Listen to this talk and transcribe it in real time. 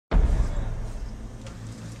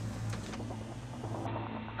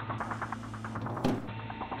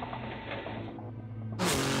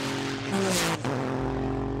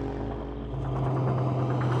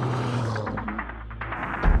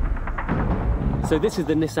So this is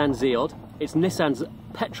the Nissan Ziod. It's Nissan's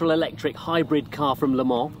petrol-electric hybrid car from Le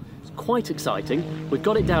Mans. It's quite exciting. We've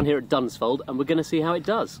got it down here at Dunsfold and we're going to see how it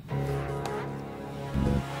does.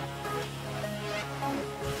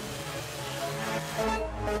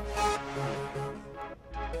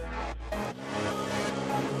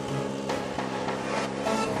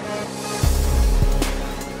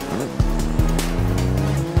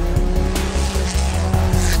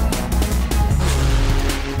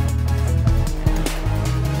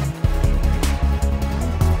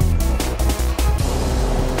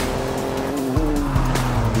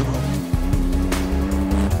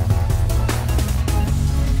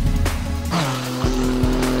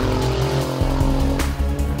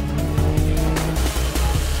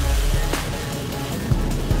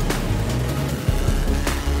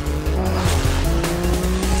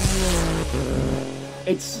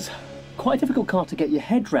 It's quite a difficult car to get your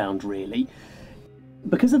head round, really.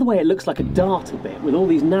 Because of the way it looks like a dart a bit, with all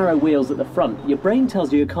these narrow wheels at the front, your brain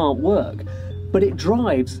tells you it can't work. But it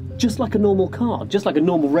drives just like a normal car, just like a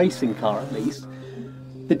normal racing car at least.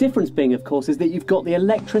 The difference being, of course, is that you've got the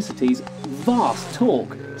electricity's vast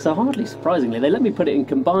torque. So hardly surprisingly, they let me put it in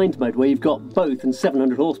combined mode where you've got both and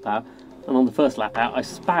 700 horsepower, and on the first lap out I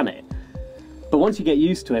span it. But once you get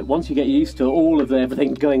used to it, once you get used to all of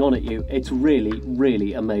everything going on at you, it's really,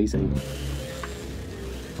 really amazing.